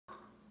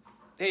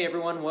Hey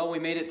everyone, well we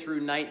made it through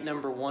night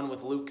number 1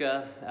 with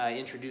Luca. I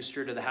introduced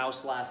her to the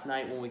house last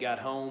night when we got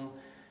home.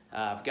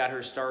 I've got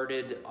her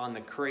started on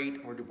the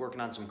crate. We're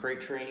working on some crate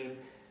training.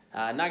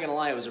 Not gonna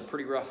lie, it was a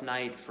pretty rough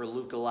night for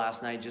Luca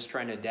last night, just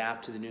trying to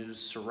adapt to the news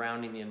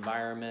surrounding the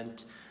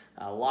environment.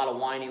 A lot of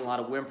whining, a lot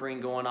of whimpering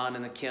going on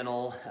in the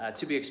kennel,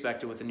 to be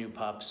expected with a new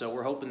pup. So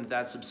we're hoping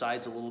that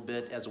subsides a little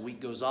bit as the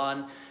week goes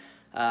on.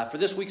 For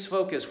this week's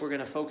focus, we're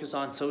going to focus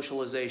on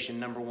socialization,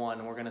 number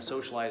 1. We're going to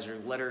socialize her,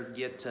 let her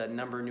get to a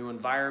number of new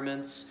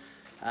environments.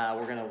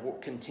 We're going to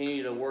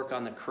continue to work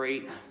on the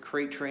crate.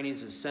 Crate training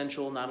is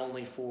essential, not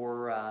only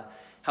for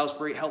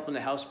helping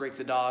to housebreak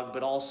the dog,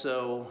 but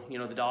also,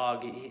 the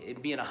dog,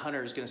 being a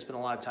hunter, is going to spend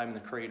a lot of time in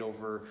the crate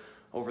over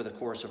the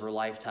course of her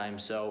lifetime.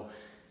 So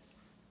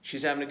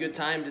she's having a good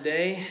time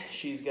today.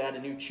 She's got a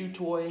new chew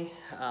toy.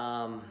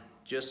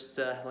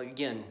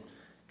 Again,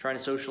 trying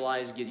to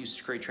socialize, get used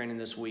to crate training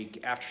this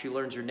week. After she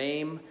learns her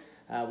name,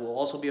 will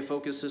also be a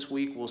focus this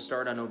week. We'll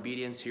start on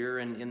obedience here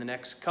in the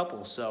next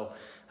couple. So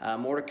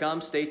more to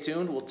come. Stay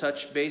tuned. We'll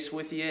touch base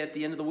with you at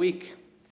the end of the week.